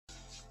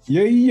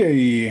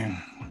Yay.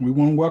 We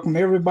want to welcome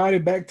everybody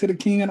back to the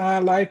King and I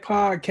Life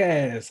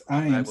podcast.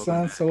 I am Welcome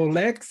Son back.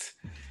 Solex.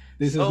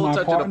 This is Soul my Touch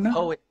of the partner.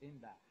 Poet in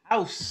the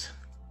house.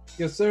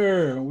 Yes,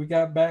 sir. We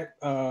got back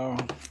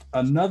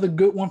another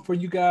good one for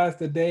you guys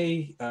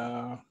today.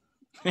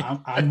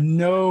 I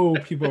know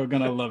people are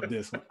going to love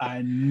this one.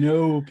 I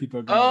know people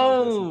are going to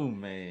love this one. Oh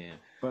man.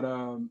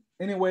 But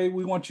anyway,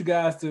 we want you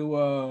guys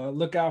to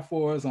look out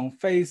for us on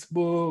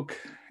Facebook,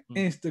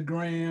 Mm.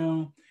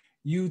 Instagram,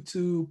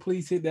 YouTube.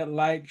 Please hit that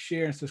like,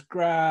 share, and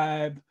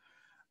subscribe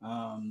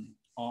on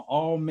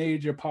all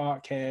major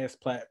podcast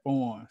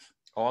platforms.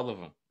 All of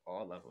them.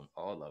 All of them.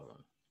 All of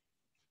them.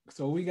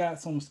 So we got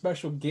some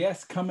special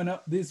guests coming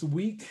up this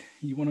week.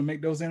 You want to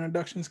make those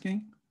introductions,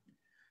 King?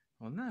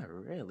 Well, not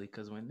really,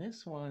 because when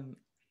this one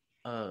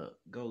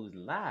goes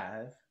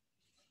live,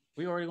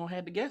 we already gonna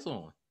have the guests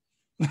on.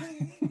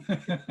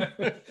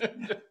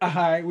 All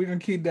right, we're gonna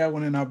keep that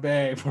one in our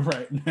bag for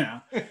right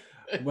now.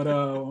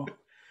 But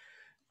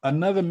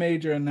another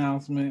major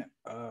announcement.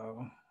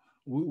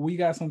 We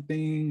got some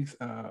things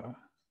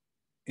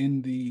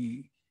in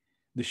the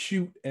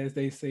shoot, as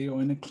they say,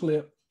 or in the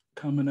clip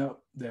coming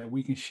up that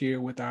we can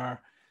share with our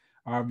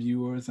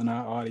viewers and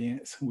our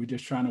audience. We're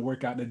just trying to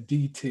work out the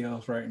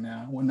details right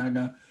now. We're not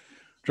gonna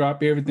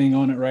drop everything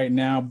on it right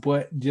now,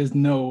 but just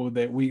know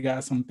that we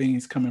got some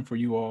things coming for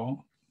you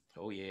all.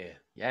 Oh yeah.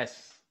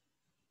 Yes.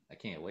 I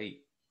can't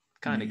wait.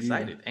 Kind Me of either.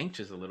 excited,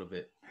 anxious a little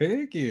bit.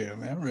 Heck yeah,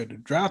 man. I'm ready to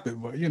drop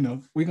it, but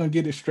we're gonna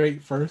get it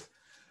straight first.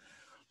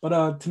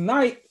 But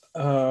tonight,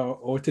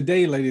 or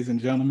today, ladies and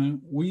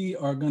gentlemen, we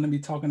are gonna be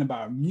talking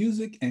about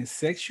music and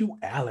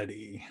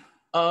sexuality.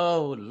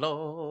 Oh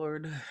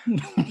Lord.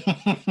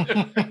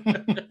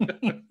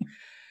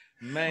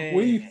 we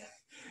Man.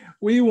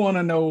 we want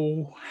to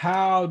know,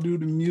 how do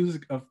the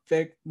music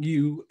affect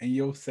you and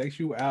your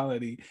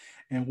sexuality,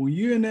 and when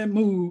you're in that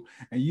mood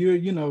and you're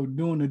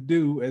doing the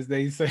do, as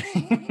they say,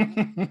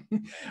 Man.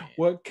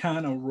 what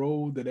kind of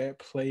role did that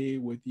play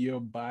with your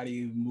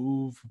body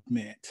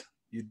movement?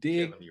 You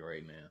dig? Killing me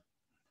right now.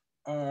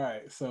 All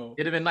right, so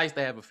It'd have been nice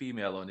to have a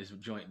female on this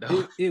joint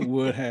though. it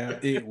would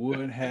have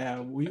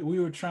we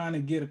were trying to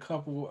get a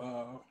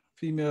couple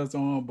females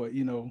on, but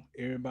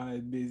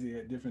everybody's busy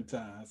at different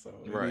times,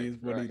 so it Right, is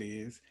what right. it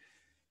is.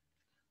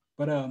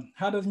 But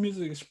how does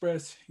music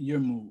express your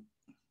mood?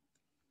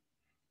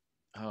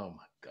 Oh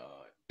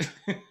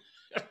my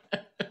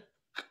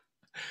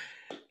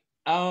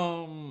god.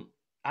 um,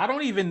 I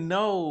don't even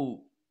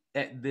know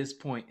at this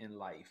point in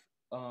life.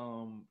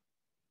 Um,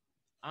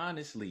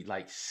 Honestly,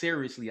 like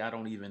seriously, I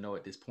don't even know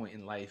at this point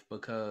in life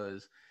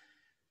because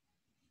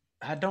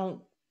I don't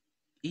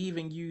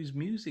even use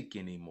music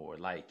anymore.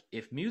 Like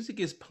if music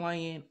is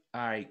playing,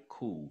 all right,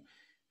 cool.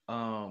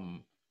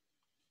 Um,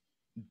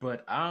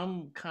 but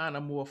I'm kind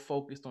of more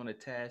focused on the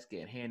task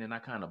at hand and I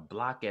kind of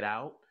block it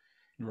out.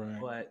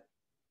 Right. But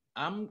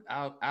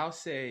I'll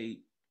say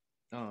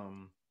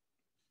um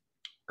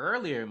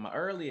earlier in my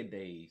earlier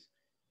days,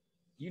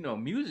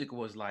 music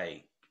was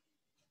like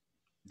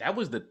that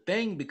was the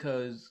thing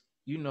because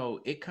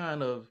it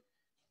kind of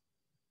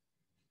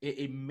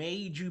it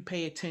made you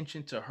pay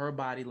attention to her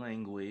body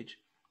language.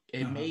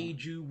 It Uh-huh.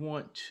 made you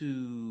want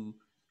to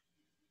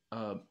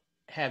uh,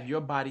 have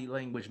your body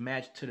language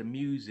match to the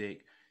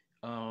music.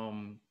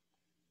 Um,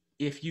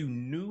 if you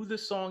knew the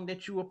song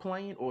that you were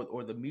playing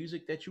or the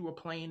music that you were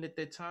playing at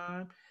that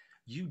time,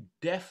 you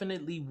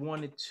definitely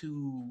wanted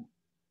to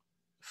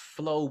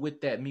flow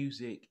with that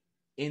music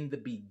in the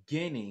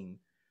beginning.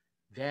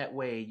 That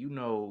way,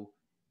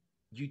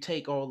 you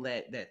take all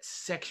that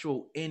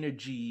sexual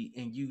energy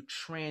and you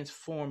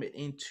transform it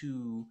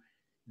into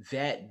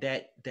that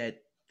that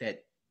that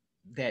that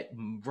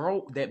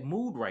that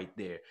mood right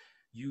there.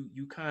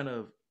 You kind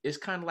of it's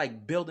kind of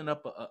like building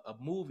up a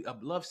movie, a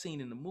love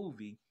scene in the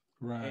movie,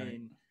 Right.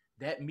 and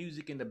that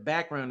music in the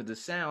background is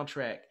the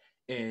soundtrack,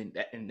 and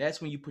that's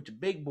when you put your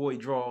big boy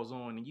draws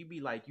on, and you be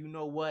like, you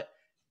know what,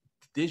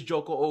 this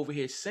Joker over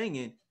here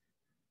singing,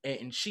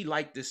 and she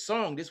liked this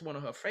song. This one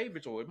of her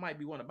favorites, or it might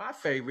be one of my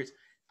favorites.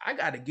 I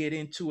got to get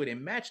into it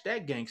and match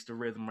that gangster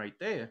rhythm right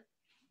there.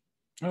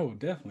 Oh,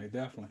 definitely,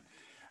 definitely.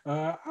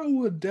 I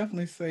would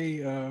definitely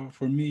say,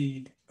 for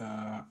me,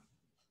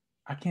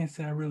 I can't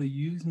say I really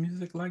use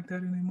music like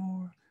that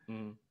anymore.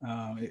 Mm.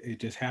 It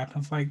just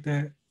happens like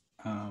that.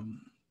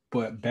 Um,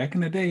 but back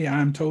in the day,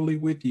 I'm totally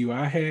with you.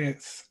 I had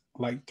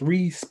like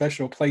three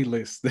special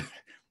playlists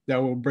that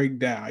will break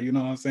down. You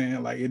know what I'm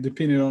saying? Like it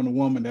depended on the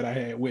woman that I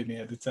had with me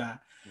at the time.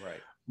 Right.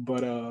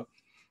 But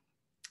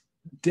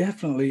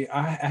definitely,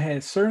 I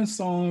had certain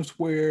songs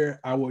where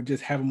I would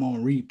just have them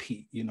on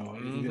repeat.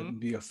 Mm-hmm. It'd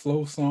be a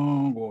slow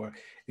song, or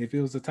if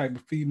it was the type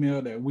of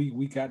female that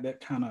we got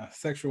that kind of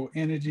sexual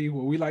energy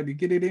where we like to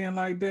get it in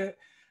like that,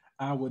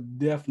 I would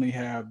definitely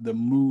have the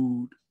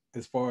mood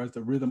as far as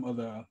the rhythm of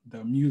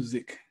the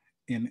music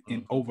in Mm-hmm.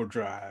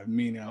 overdrive,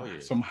 meaning Oh yeah.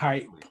 some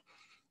hype, Oh yeah.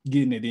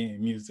 getting it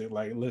in music.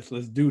 Like let's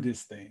do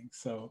this thing.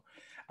 So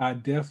I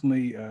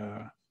definitely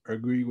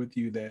agree with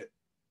you that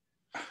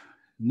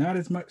not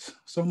as much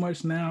so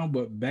much now,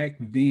 but back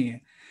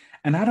then.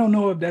 And I don't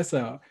know if that's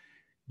a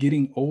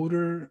getting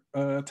older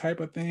type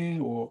of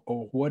thing,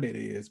 or what it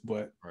is,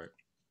 but Right.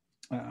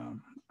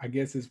 um, I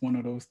guess it's one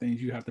of those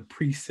things you have to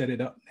preset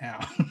it up now.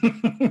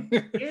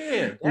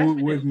 Yeah,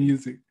 With definitely.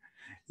 music,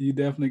 you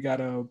definitely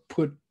gotta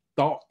put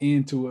thought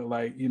into it,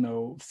 like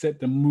set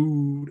the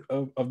mood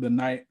of the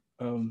night,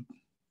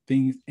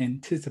 things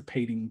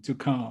anticipating to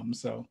come.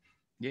 So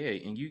Yeah,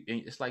 and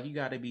it's like you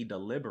got to be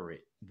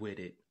deliberate with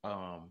it.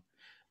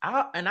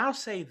 I'll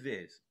say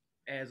this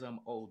as I'm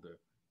older,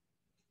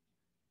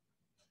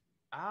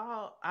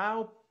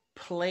 I'll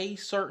play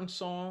certain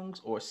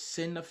songs or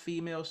send a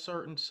female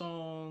certain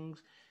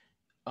songs.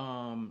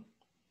 Um,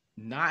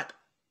 not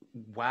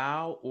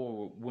wow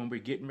or when we're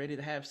getting ready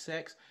to have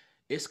sex.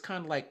 It's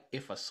kind of like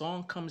if a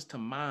song comes to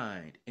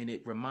mind and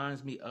it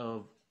reminds me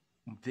of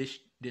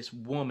this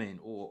woman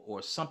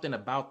or something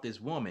about this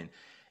woman,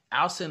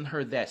 I'll send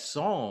her that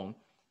song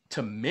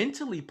to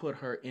mentally put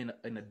her in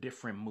a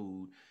different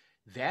mood.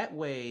 That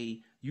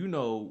way,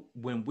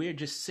 when we're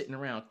just sitting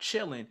around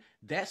chilling,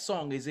 that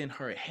song is in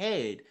her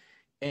head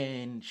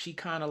and she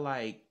kind of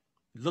like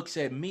looks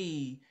at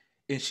me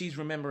and she's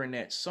remembering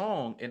that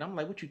song and I'm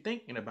like, what you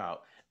thinking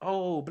about?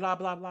 Oh, blah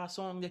blah blah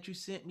song that you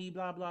sent me,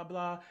 blah blah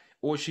blah.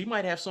 Or she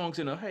might have songs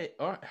in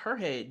her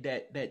head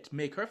that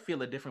make her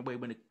feel a different way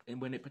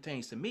when it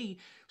pertains to me.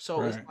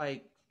 So it's right.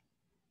 like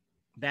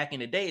back in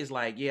the day, it's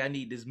like, yeah, I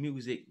need this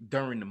music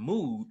during the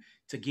mood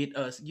to get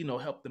us,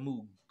 help the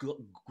mood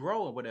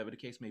grow or whatever the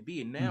case may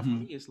be. And now for Hmm.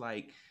 me, it's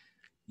like,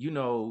 you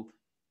know,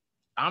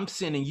 I'm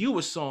sending you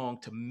a song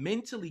to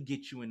mentally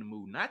get you in the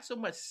mood, not so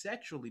much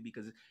sexually,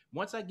 because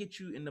once I get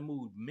you in the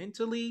mood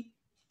mentally,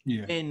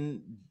 Yeah,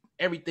 then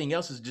everything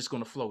else is just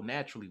going to flow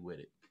naturally with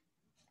it.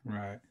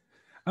 right.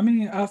 I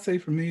mean, I'll say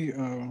for me,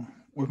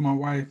 with my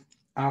wife,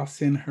 I'll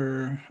send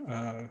her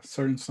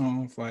certain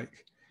songs.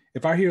 Like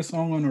if I hear a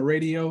song on the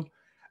radio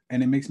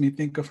and it makes me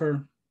think of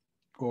her,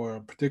 or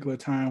a particular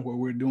time where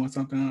we're doing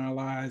something in our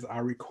lives, I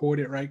record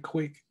it right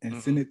quick and Hmm.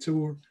 send it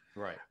to her.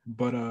 Right.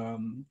 But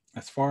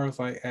as far as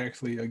like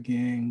actually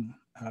again,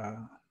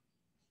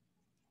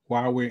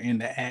 while we're in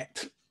the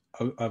act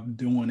of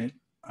doing it,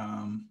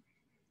 um,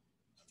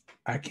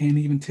 I can't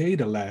even tell you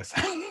the last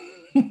time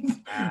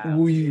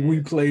Wow. we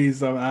Yeah. played.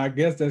 So I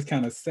guess that's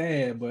kind of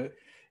sad, but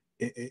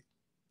it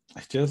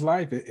it's just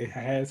life. It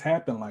has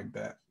happened like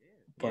that.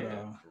 But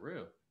Yeah. For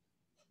real.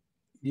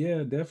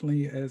 yeah,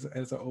 definitely as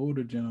an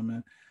older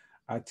gentleman,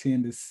 I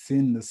tend to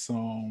sing the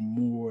song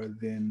more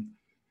than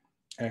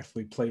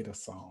actually play the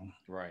song.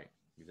 Right.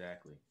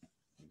 Exactly.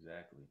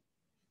 Exactly.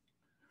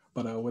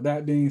 But with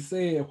that being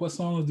said, what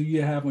songs do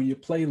you have on your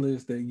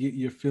playlist that get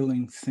you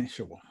feeling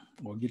sensual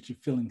or get you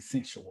feeling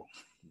sensual?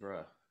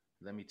 Bruh,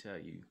 let me tell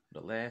you,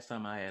 the last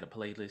time I had a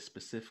playlist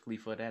specifically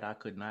for that, I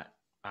could not,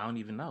 I don't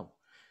even know.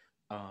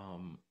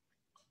 Um,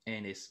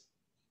 and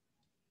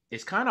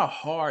it's kind of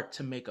hard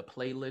to make a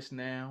playlist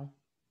now,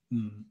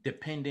 Mm,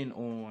 depending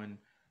on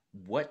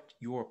what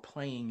you're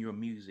playing your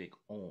music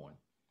on.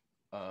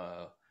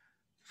 Uh,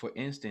 for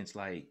instance,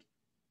 like,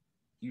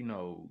 you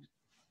know,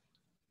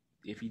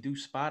 if you do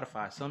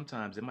Spotify,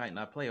 sometimes it might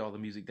not play all the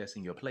music that's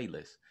in your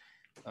playlist.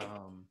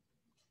 Um,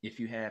 if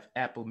you have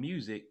Apple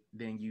Music,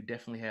 then you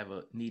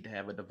definitely need to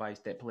have a device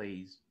that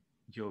plays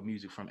your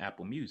music from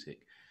Apple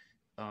Music.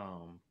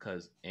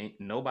 Because ain't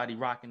nobody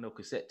rocking no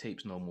cassette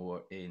tapes no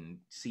more, and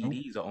nope.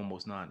 CDs are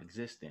almost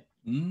non-existent.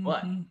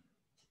 But Hmm.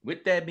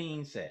 with that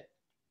being said,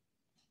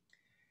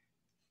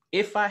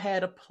 if I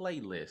had a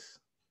playlist,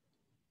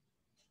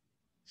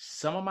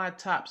 some of my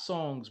top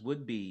songs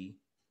would be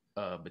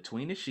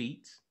 "Between the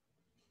Sheets"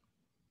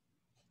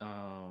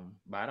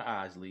 by the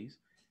Isleys.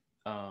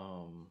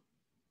 Um,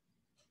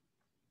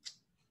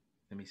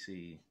 let me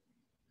see.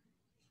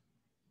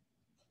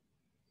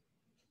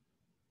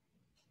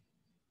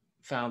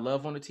 Found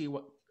Love on the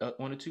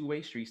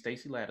Two-Way Street,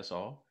 Stacey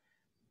Lattisaw.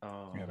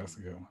 Yeah, that's Um,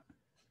 a good one.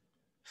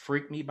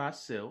 Freak Me by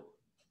Silk.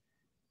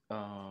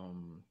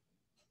 Um,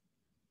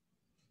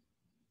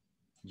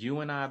 You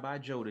and I by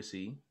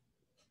Jodeci.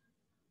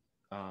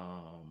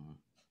 Um,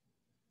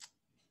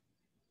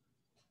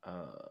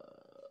 uh,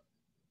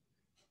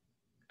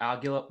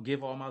 I'll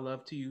give all my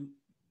love to you.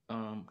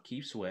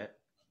 Keith Sweat.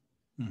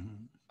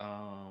 Hmm.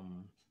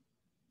 Um,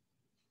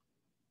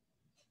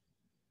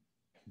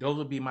 those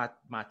would be my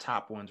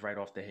top ones right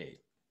off the head.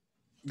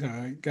 All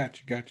right, got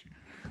you.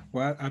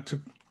 Well, I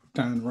took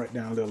time to write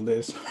down a little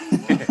list.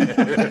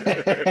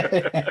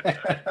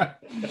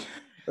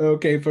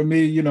 Okay, for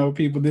me,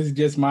 people, this is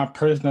just my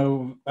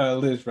personal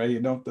list right here.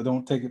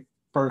 Don't take it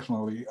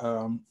personally.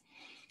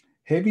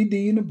 Heavy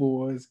D and the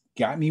Boys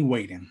got me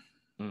waiting.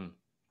 Mm,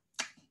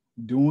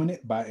 Doing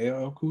it by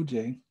LL Cool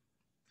J.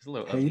 it's a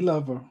little Hey upbeat.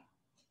 Lover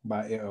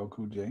by LL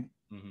Cool J.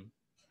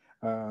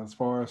 Mm-hmm. As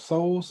far as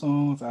soul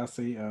songs, I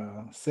say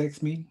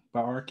 "Sex Me"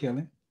 by R.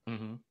 Kelly,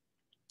 Mm-hmm.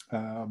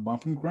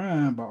 "Bump and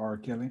Grind" by R.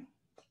 Kelly,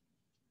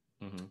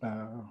 Mm-hmm.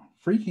 uh,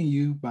 "Freaking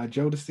You" by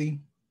Jodeci,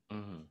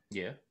 Mm-hmm.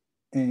 Yeah.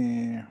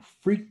 and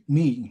 "Freak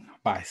Me"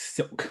 by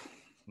Silk.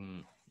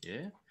 Mm,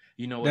 yeah.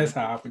 You know what? That's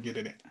how I forget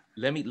it.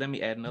 Let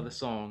me add another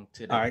song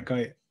to All the right, go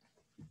ahead.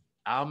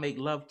 I'll Make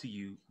Love to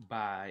You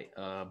by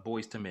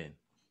Boys to Men.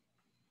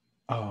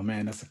 Oh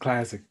man, that's a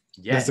classic.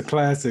 That's a Yes,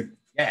 classic.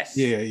 yes,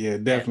 Yeah, yeah,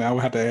 yes. definitely. I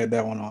would have to add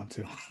that one on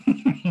too.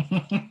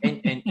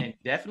 And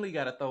definitely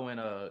got to throw in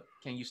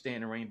Can You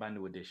Stand the Rain by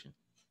New Edition.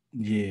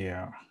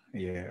 Yeah,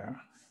 yeah.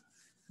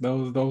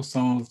 Those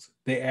songs,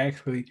 they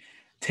actually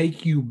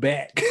take you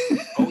back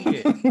Oh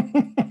yeah,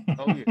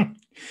 oh yeah,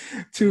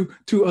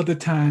 to other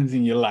times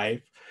in your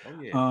life.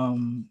 oh yeah.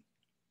 Um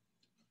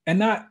and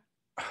not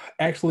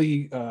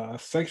actually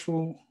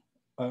sexually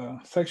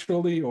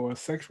or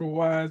sexual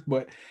wise,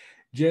 but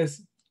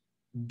just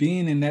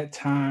being in that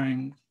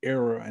time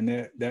era and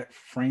that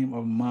frame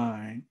of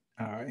mind.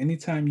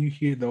 Anytime you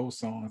hear those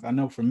songs, I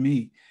know for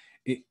me,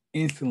 it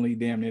instantly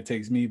damn near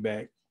takes me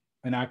back,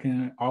 and I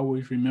can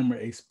always remember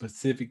a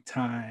specific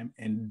time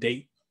and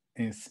date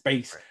and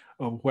space Right.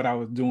 of what I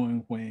was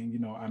doing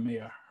when I may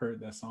have heard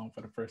that song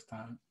for the first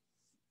time.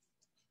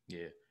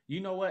 Yeah. You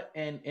know what?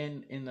 And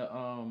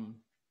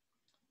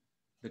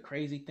the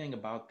crazy thing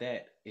about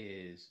that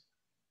is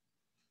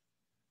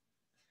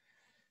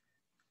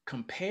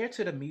compared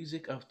to the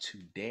music of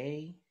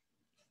today,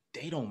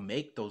 they don't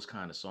make those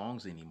kind of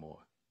songs anymore.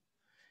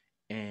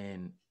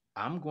 And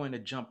I'm going to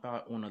jump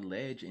out on a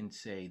ledge and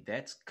say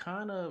that's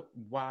kind of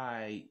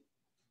why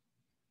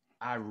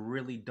I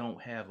really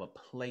don't have a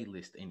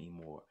playlist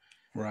anymore.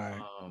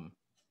 Right. Um,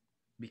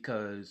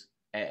 because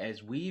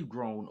as we've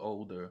grown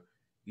older,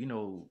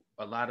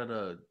 a lot of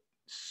the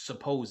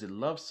supposed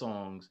love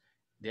songs,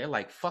 they're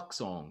like fuck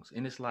songs.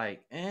 And it's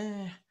like,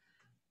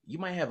 you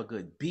might have a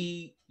good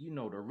beat,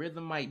 the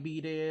rhythm might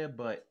be there,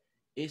 but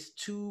it's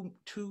too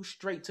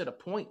straight to the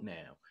point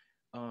now.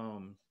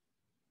 Um,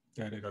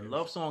 That it the is.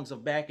 love songs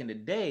of back in the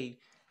day,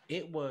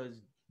 it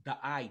was the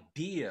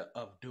idea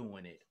of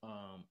doing it.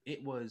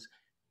 It was,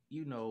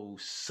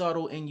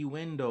 subtle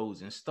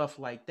innuendos and stuff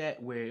like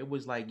that, where it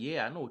was like,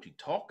 yeah, I know what you're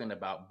talking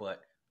about,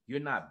 but you're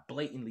not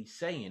blatantly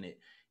saying it.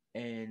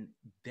 And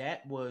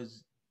that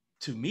was,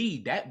 to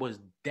me, that was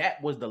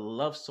the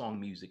love song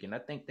music. And I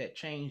think that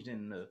changed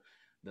in the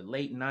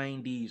late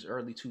 90s,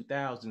 early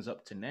 2000s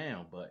up to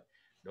now. But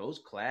those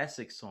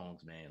classic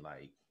songs, man,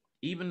 like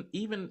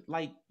even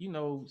like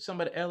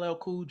some of the LL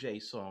Cool J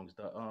songs,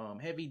 the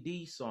Heavy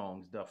D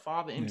songs, the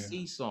Father Yeah.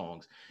 MC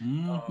songs,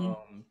 Mm-hmm.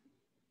 um,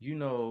 you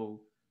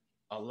know,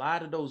 a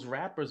lot of those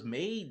rappers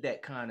made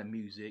that kind of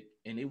music,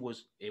 and it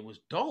was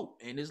dope.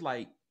 And it's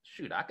like,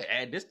 shoot, I could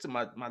add this to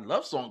my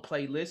love song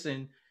playlist,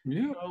 and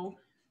you Yep. know,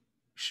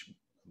 sh-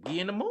 be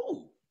in the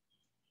mood.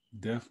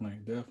 Definitely,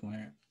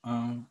 definitely.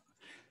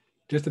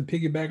 Just to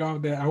piggyback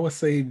off that, I would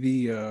say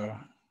the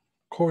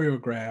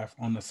choreograph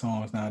on the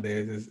songs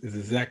nowadays is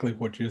exactly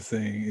what you're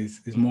saying.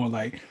 Is Mm. more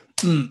like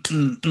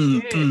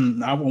Yeah,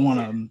 I would want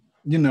yeah.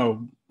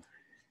 to,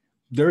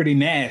 dirty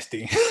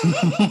nasty.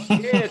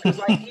 Yeah, cause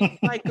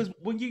cause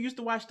when you used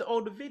to watch the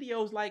older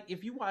videos, like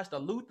if you watched a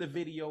Luther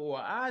video or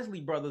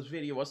Isley Brothers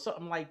video or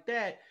something like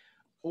that,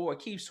 or a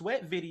Keith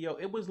Sweat video,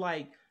 it was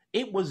like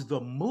it was the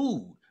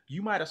mood.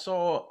 You might have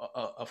saw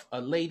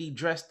a lady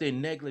dressed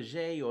in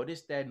negligee or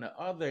this, that, and the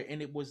other,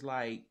 and it was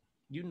like,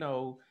 you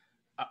know,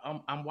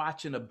 I'm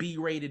watching a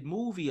B-rated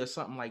movie or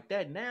something like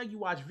that. Now you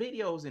watch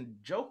videos and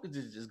jokers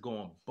is just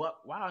going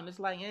buck wow, and it's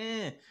like,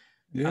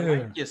 I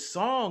like Yeah, your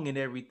song and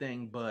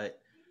everything, but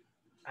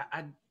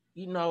I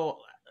you know,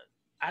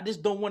 I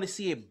just don't want to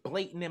see it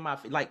blatant in my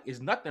face. Like,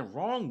 there's nothing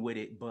wrong with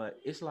it, but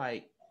it's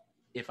like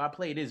if I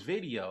play this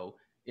video,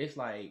 it's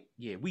like,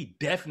 yeah, we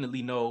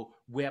definitely know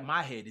where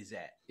my head is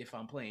at if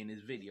I'm playing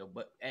this video.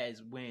 But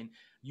as when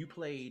you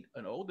played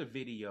an older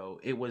video,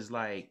 it was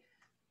like,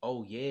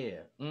 oh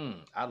yeah,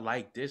 I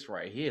like this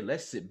right here.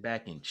 Let's sit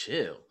back and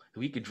chill.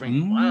 We could drink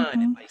wine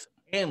and hmm light some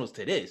candles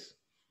to this.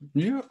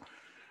 yeah.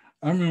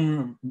 I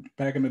remember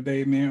back in the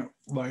day, man.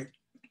 Like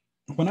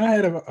when I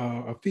had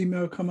a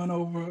female coming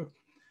over,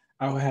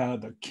 I would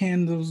have the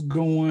candles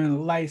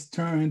going, lights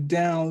turned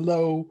down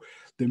low,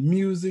 the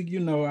music.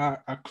 I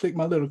click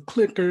my little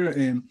clicker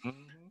and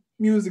Hmm.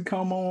 music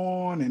come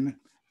on, and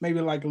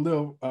maybe like a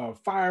little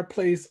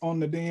fireplace on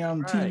the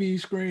damn Right. TV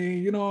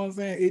screen. You know what I'm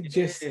saying? It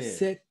just Yeah.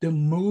 set the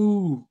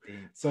mood. The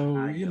So,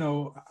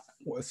 entire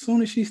as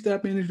soon as she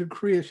stepped into the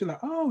crib, she's like,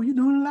 "Oh, you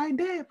doing it like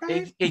that,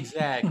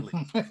 Exactly.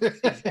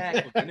 right?"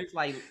 Exactly. And it's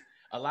like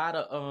a lot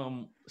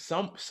of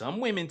some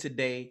women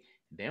today,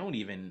 they don't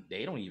even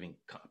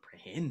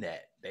comprehend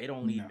that. They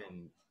don't No,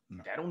 even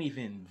no. they don't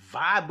even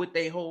vibe with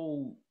their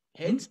whole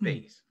Mm-mm.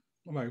 headspace.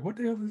 I'm like, what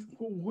the hell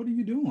what are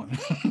you doing?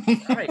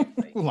 Right.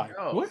 Like, Like,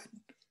 yo. what?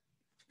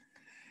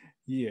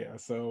 Yeah.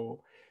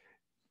 So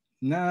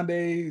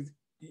nowadays,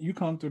 you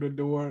come through the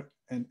door,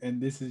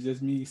 and this is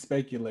just me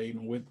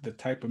speculating with the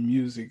type of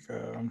music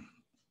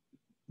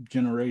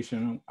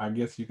generation, I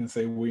guess you can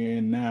say we're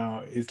in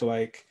now. It's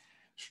like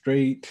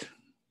straight,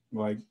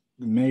 like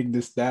Meg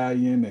the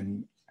Stallion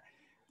and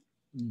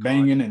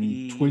banging Cardi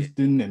and B.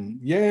 twisting, and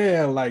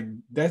yeah, like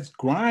that's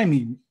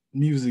grimy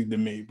music to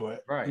me.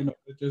 But Right.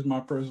 it's just my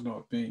personal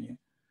opinion.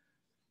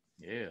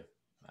 Yeah.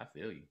 I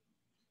feel you.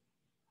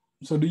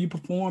 So, do you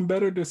perform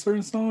better to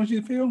certain songs?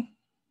 You feel?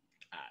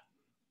 I,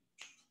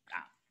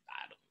 I,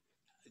 I don't.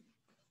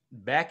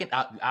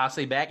 I'll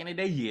say back in the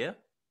day, yeah,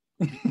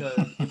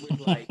 because it was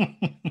like,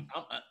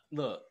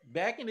 look,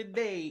 back in the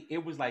day,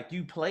 it was like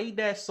you played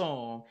that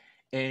song,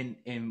 and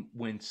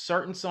when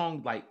certain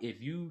songs, like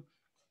if you,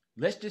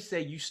 let's just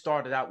say you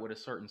started out with a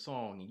certain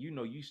song, and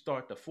you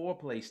start the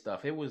foreplay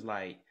stuff, it was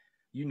like,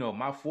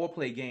 my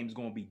foreplay game is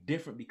gonna be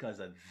different because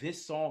of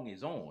this song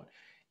is on,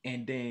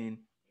 and then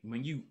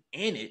when you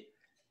in it,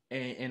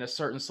 and a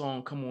certain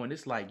song come on,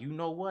 it's like, you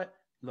know what?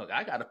 Look,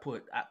 I gotta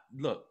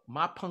look,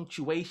 my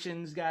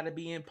punctuation's gotta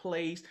be in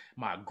place,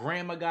 my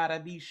grammar gotta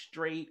be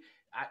straight.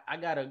 I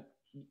gotta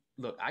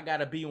look, I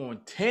gotta be on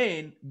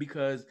 10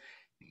 because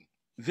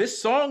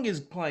this song is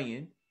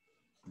playing.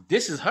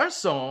 This is her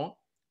song.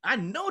 I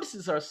know this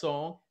is her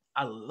song.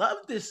 I love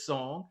this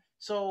song.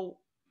 So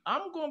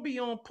I'm gonna be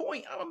on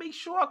point. I'm gonna make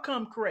sure I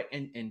come correct,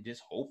 and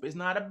just hope it's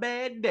not a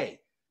bad day.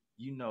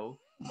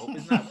 Hope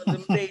it's not one of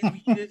them days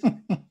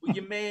where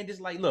your man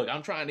just like, look,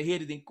 I'm trying to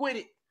hit it and quit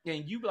it.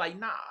 And you be like,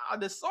 nah,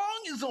 the song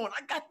is on.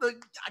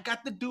 I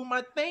got to do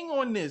my thing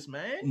on this,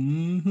 man.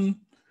 Mm-hmm.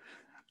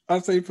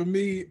 I'll say for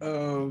me,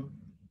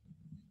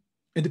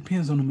 it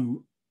depends on the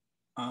mood.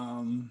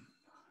 Um,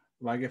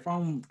 like if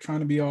I'm trying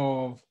to be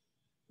all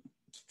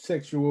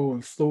sexual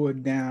and slow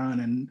it down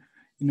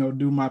and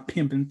do my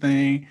pimping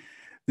thing,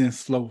 then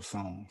slow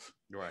songs.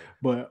 Right.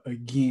 But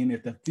again,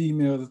 if the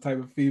female is the type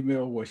of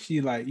female where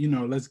she like,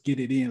 let's get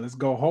it in, let's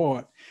go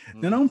hard,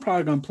 then Mm-hmm. I'm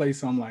probably gonna play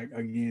something like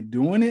again,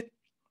 Doing It,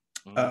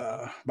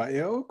 Mm-hmm. by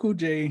L Cool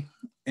J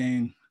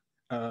and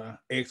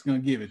X Gonna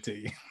Give It to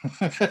You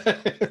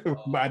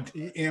by Oh,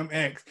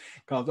 DMX.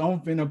 Cause I'm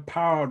finna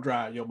power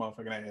drive your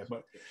motherfucking ass.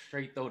 But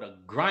straight throw the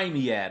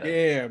grimy at her.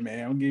 yeah,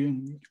 man, I'm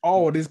giving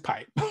all this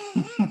pipe.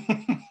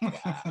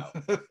 Wow.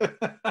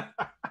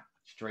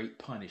 Straight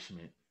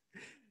punishment.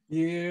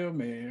 Yeah,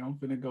 man, I'm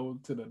finna go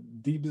to the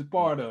deepest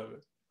part of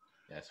it.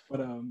 That's But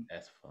fun.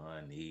 That's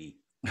funny.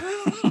 but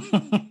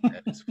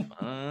That is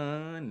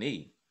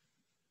funny.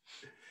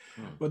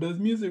 Hmm. does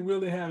music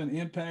really have an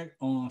impact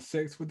on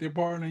sex with your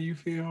partner? You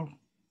feel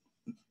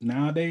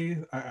nowadays?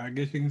 I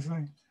guess you can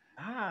say.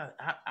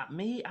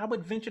 I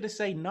would venture to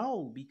say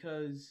no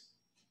because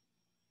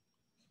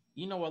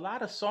a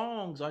lot of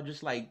songs are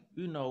just like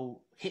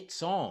hit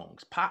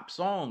songs, pop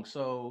songs.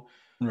 So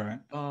Right,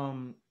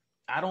 um,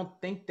 I don't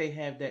think they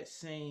have that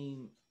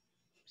same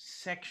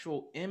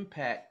sexual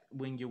impact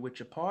when you're with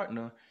your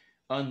partner,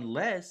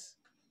 unless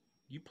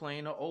you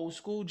playing the old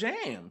school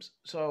jams.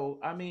 So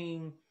I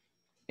mean,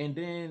 and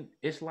then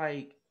it's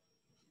like,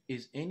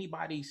 is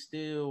anybody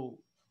still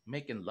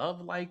making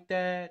love like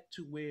that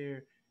to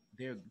where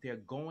they're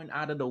going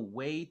out of the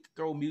way to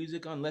throw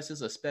music unless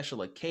it's a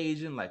special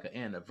occasion like an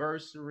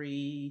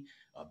anniversary,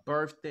 a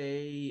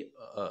birthday,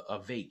 a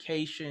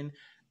vacation?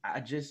 I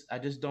just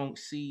don't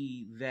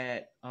see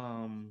that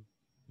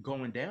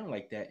going down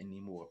like that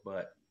anymore.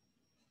 But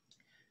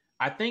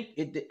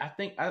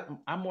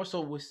I more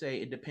so would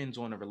say it depends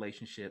on the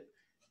relationship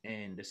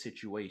and the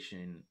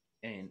situation,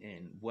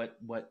 and what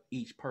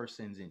each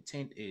person's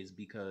intent is,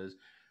 because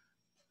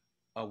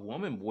a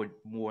woman would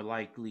more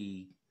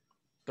likely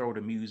throw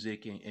the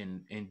music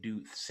and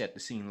do set the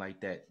scene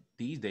like that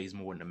these days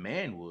more than a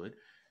man would.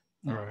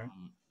 right,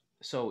 Um,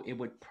 so it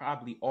would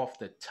probably off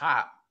the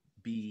top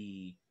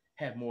be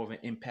have more of an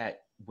impact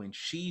when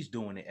she's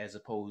doing it as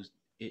opposed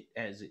it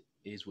as it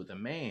is with a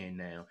man.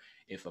 Now,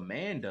 if a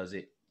man does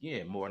it,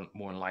 yeah, more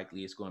than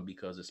likely it's going to be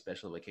because of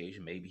special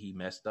occasion. Maybe he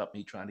messed up and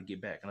he trying to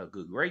get back in her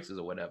good graces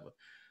or whatever.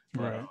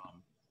 But right.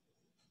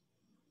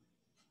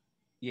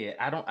 yeah,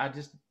 I don't. I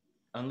just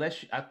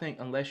unless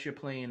you're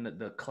playing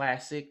the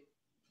classics,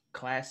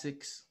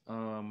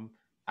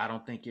 I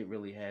don't think it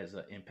really has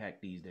an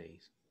impact these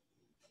days.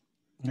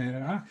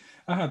 Yeah,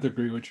 I have to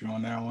agree with you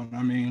on that one.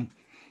 I mean,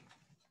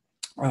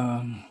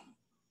 um,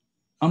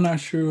 I'm not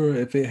sure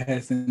if it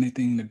has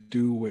anything to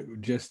do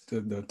with just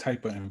the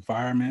type of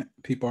environment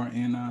people are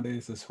in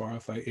nowadays, as far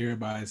as like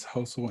everybody's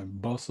hustle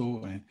and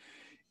bustle and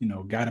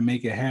got to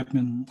make it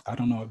happen. I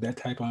don't know if that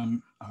type of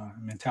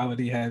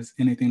mentality has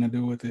anything to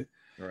do with it,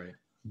 Right.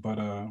 but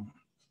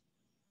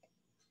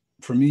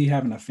for me,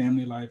 having a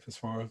family life, as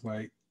far as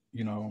like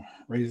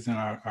raising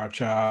our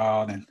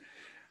child and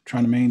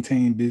trying to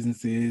maintain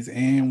businesses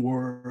and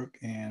work,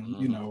 and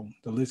Hmm.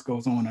 the list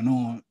goes on and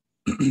on.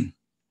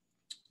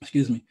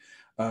 Excuse me.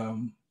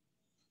 Um,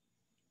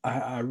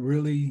 I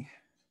really,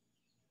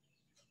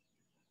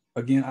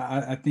 again,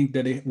 I think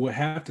that it will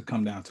have to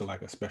come down to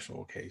like a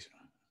special occasion,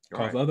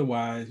 because Right.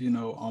 otherwise,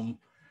 I'm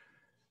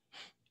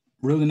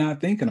really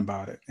not thinking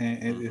about it.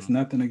 And it's Hmm.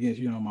 nothing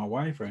against my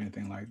wife or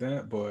anything like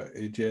that, but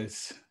it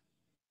just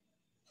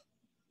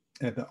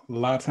a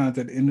lot of times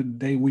at the end of the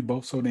day, we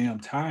both so damn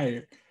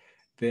tired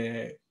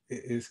that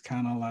it's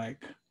kind of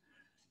like,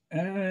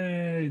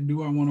 hey,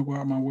 do I want to go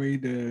out my way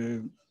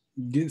to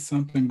get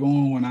something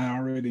going when I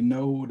already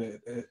know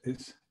that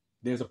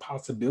there's a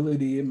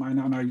possibility it might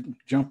not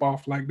jump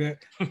off like that.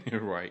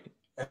 Right.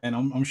 And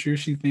I'm sure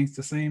she thinks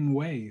the same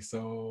way.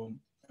 So,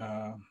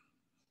 uh,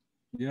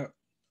 yep,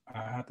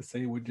 I have to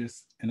say we're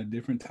just in a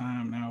different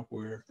time now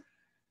where,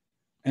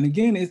 and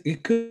again,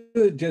 it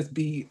could just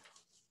be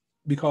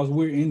because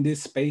we're in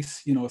this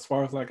space, as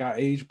far as like our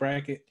age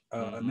bracket,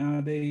 Mm-hmm.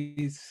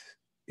 nowadays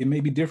it may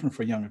be different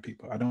for younger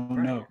people. I don't know.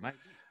 Right. It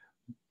might be.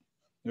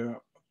 Yeah,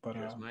 but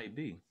Just might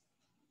be.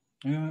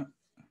 yeah.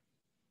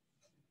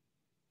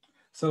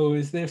 So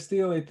is there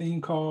still a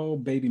thing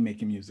called baby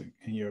making music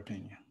in your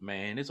opinion?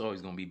 Man, it's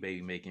always gonna be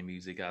baby making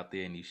music out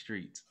there in these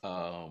streets.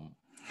 I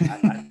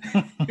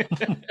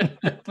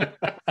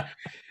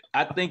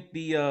think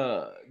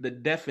the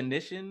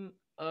definition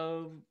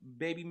of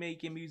baby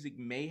making music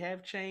may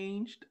have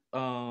changed.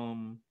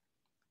 I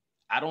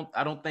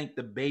don't think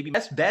the baby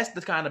that's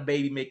the kind of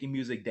baby making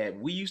music that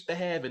we used to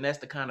have, and that's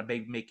the kind of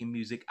baby making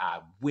music I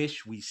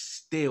wish we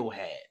still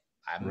had.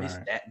 I miss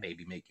Right. that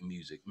baby making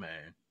music,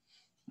 man.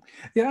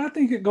 Yeah, I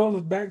think it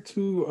goes back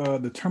to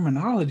the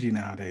terminology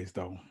nowadays,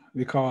 though,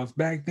 because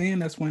back then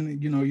that's when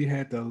you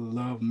had the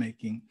love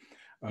making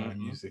Mm-hmm.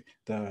 music,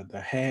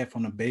 the half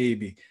on the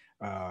baby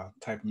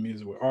type of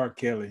music with R.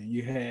 Kelly.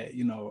 You had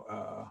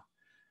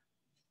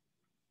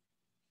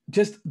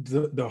just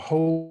the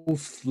whole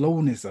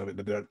slowness of it,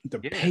 the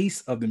Yeah.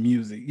 pace of the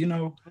music.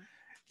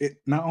 It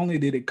not only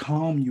did it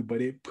calm you,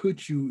 but it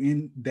put you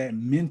in that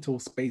mental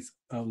space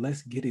of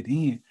let's get it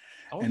in.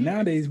 And Oh yeah.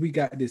 nowadays we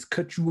got this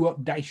cut you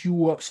up, dice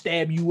you up,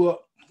 stab you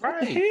up. What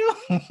the Right. hell?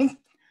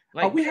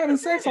 Are Like we having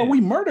sex? Or are damn.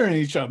 we murdering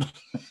each other?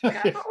 Like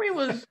I thought we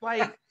was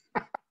like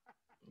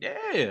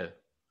yeah.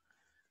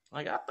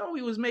 Like I thought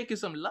we was making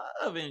some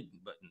love, and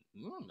but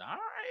all right,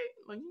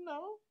 like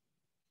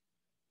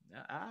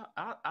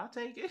I'll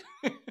take it.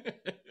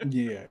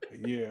 Yeah,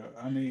 yeah.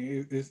 I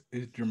mean, it's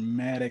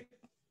dramatic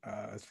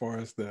as far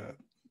as the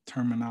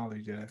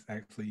terminology that's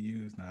actually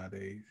used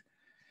nowadays,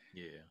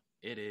 Yeah,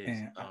 it is.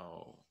 and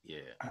Oh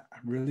yeah. I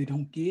really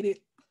don't get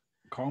it.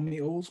 Call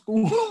me old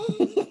school,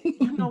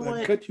 You know but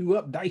what? cut you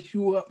up, dice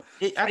you up,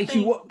 It, I spice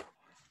you think up.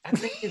 I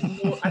think it's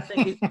more. I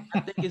think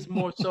it's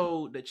more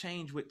so the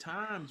change with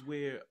times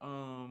where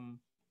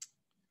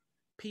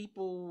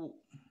people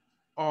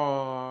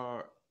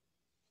are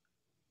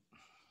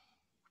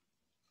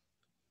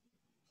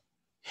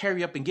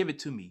hurry up and give it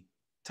to me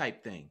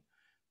type thing.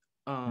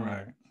 Um,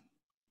 Right,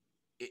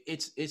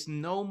 it's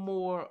no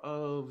more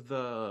of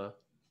the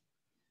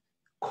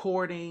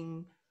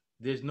courting.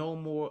 There's no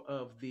more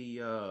of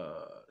the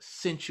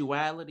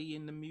sensuality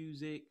in the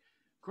music.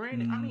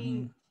 Granted, I hmm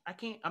mean, I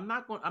can't. I'm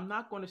not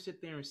going to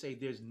sit there and say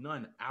there's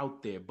none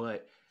out there,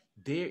 but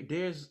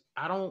there's.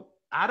 I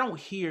don't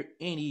hear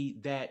any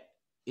that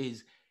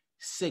is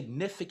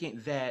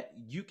significant that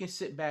you can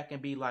sit back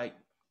and be like,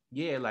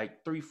 yeah,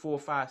 like 3, 4,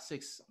 5,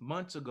 6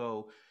 months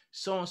ago,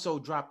 so and so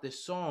dropped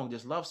this song,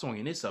 this love song,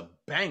 and it's a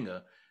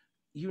banger.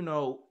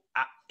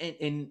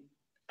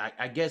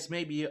 I guess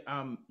maybe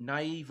I'm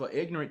naive or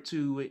ignorant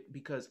to it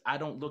because I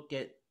don't look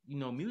at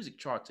music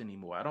charts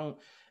anymore. I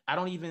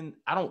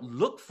don't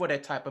look for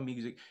that type of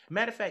music.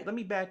 Matter of fact, let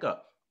me back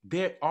up.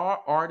 There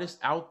are artists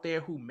out there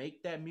who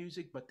make that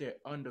music, but they're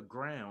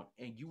underground,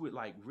 and you would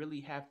like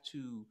really have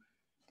to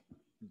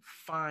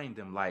find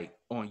them like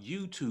on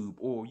YouTube,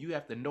 or you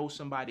have to know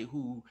somebody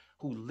who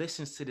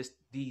listens to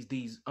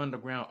these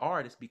underground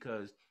artists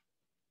because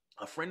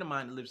a friend of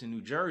mine that lives in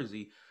New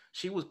Jersey,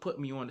 she was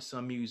putting me on to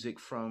some music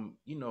from,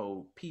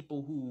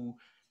 people who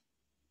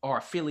are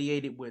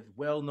affiliated with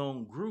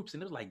well-known groups.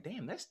 And it was like,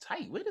 damn, that's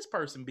tight. Where this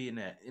person being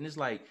at? And it's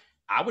like,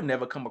 I would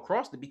never come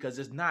across it because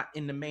it's not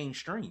in the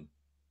mainstream.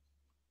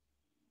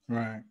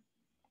 right.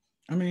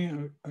 I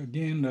mean,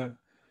 again,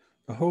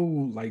 the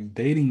whole like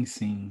dating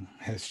scene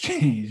has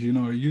changed.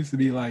 It used to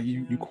be like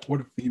you Yeah.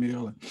 court a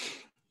female,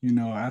 and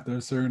after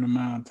a certain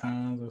amount of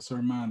times or a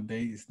certain amount of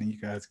dates, then you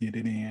guys get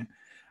it in.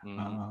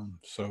 Mm-hmm.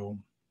 So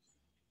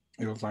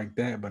it was like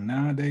that. But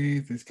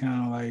nowadays, it's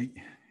kind of like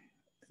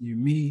you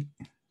meet,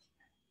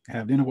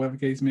 have dinner, whatever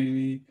case may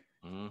be,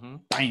 Mm-hmm.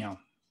 bam,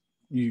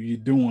 you're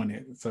doing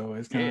it. So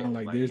it's kind Yeah. of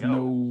like Like, there's yo,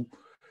 no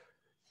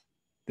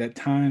that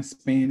time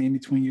span in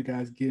between you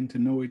guys getting to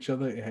know each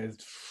other. It has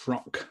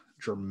shrunk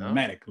yeah,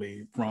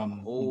 dramatically a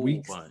from whole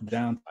weeks bunch.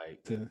 down to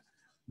Like,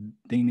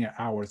 dang near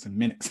hours and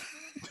minutes.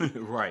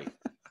 right.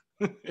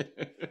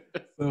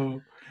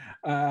 So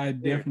I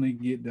Yeah. definitely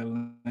get the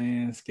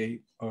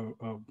landscape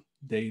of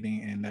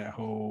dating, and that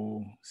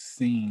whole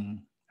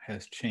scene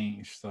has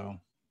changed. So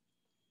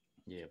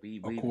Yeah. We, of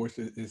we, course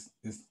is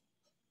it's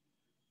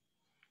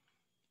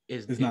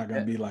it not gonna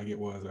that be like it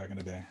was back in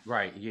the day.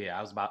 right? Yeah.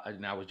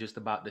 I was just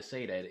about to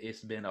say that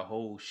it's been a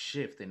whole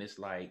shift, and it's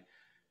like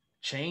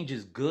change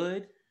is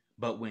good,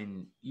 but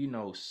when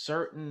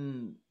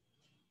certain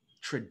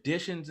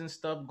traditions and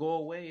stuff go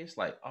away, it's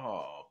like,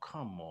 oh,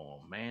 come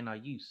on, man, are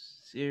you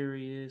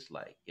serious?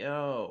 Like,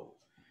 yo,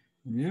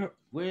 Yep.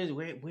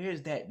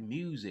 where's that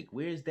music?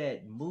 Where's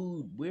that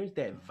mood? Where's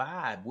that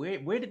vibe?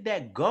 Where did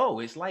that go?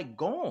 It's like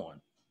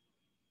gone.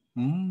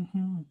 hmm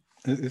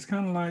It's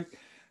kind of like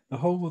the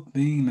whole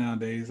thing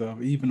nowadays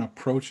of even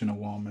approaching a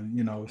woman,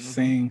 Mm-hmm.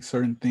 saying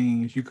certain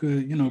things, you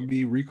could, Yeah.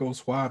 be Rico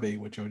Suave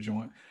with your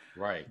joint.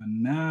 Right. But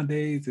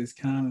nowadays, it's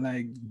kind of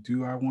like,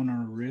 do I want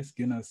to risk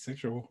getting a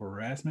sexual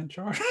harassment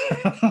charge?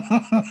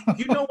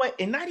 You know what?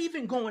 And not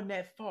even going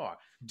that far.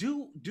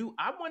 Do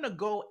I want to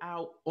go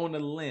out on a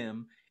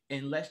limb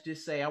and let's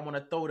just say I want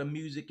to throw the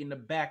music in the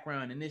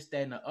background and this,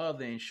 that, and the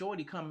other, and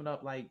Shorty coming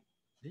up like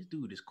this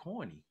dude is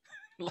corny.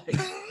 Like,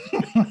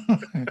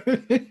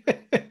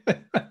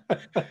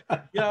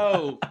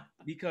 yo,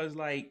 because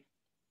like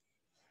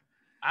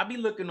I be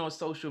looking on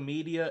social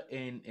media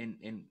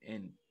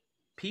and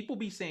people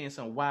be saying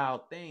some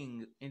wild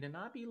things, and then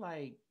I be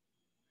like,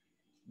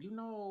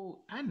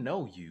 I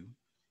know you.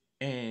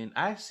 And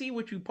I see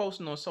what you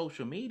posting on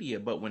social media,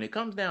 but when it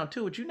comes down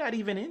to it, you're not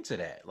even into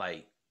that.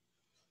 Like,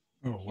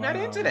 Oh, you're not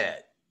into wow.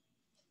 that.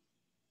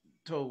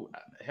 So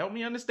help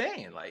me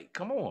understand. Like,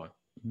 come on.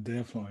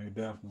 Definitely,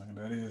 definitely.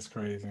 That is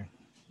crazy.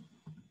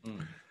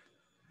 Mm.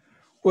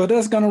 Well,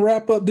 that's going to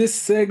wrap up this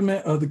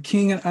segment of the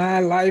King and I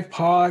Life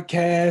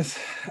podcast.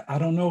 I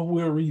don't know if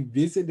we'll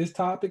revisit this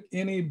topic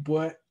any,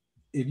 but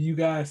if you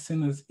guys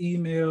send us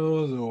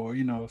emails or,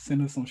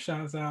 send us some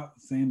shouts out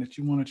saying that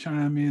you want to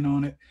chime in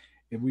on it,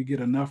 if we get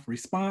enough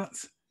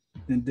response,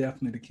 then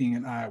definitely the King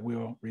and I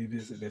will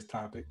revisit this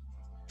topic.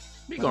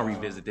 We're But gonna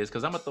revisit this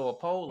because I'm gonna throw a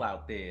poll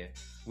out there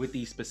with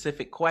these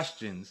specific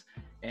questions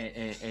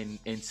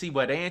and see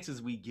what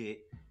answers we get.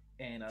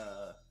 And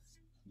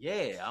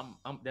yeah,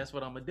 I'm that's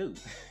what I'm gonna do.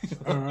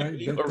 all right,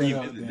 We bet gonna that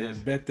up revisit then. this.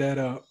 Bet that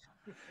up.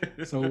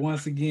 So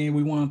once again,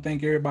 we want to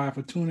thank everybody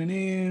for tuning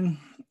in.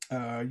 You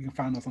can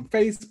find us on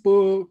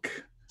Facebook,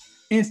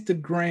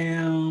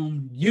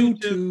 Instagram, YouTube.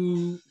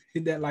 YouTube.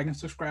 Hit that like and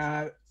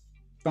subscribe,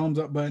 thumbs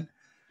up button.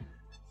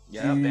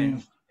 Yep,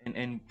 And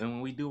and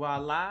when we do our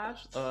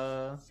lives,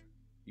 we're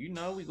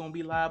gonna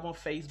be live on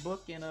Facebook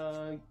and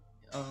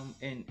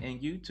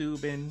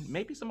YouTube and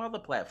maybe some other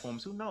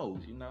platforms. Who knows?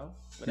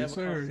 yes, Whatever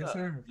sir. comes Yes, up.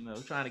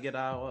 sir. Trying to get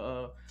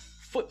our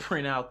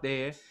footprint out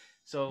there,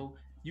 so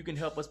you can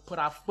help us put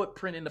our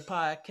footprint in the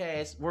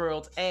podcast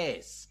world's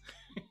ass.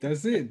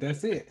 That's it.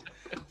 That's it.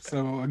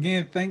 So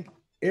again, thank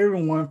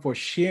everyone for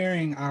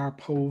sharing our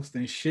posts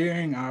and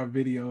sharing our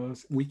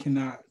videos. We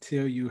cannot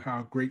tell you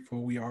how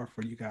grateful we are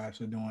for you guys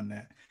for doing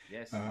that.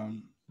 Yes, Um,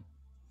 indeed.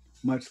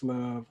 much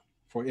love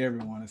for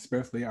everyone,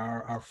 especially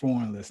our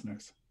foreign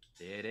listeners.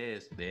 There it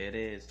is. There it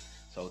is.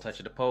 So, Touch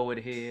of the Poet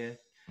here.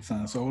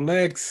 Son Soul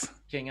Lex.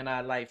 King and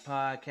I Life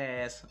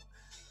podcast.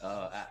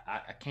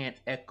 I can't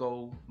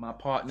echo my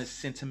partner's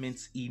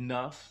sentiments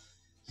enough.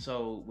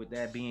 So, with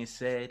that being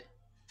said,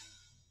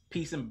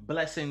 peace and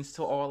blessings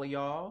to all of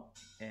y'all.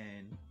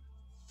 And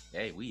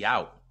hey, we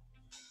out.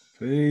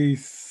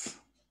 Peace.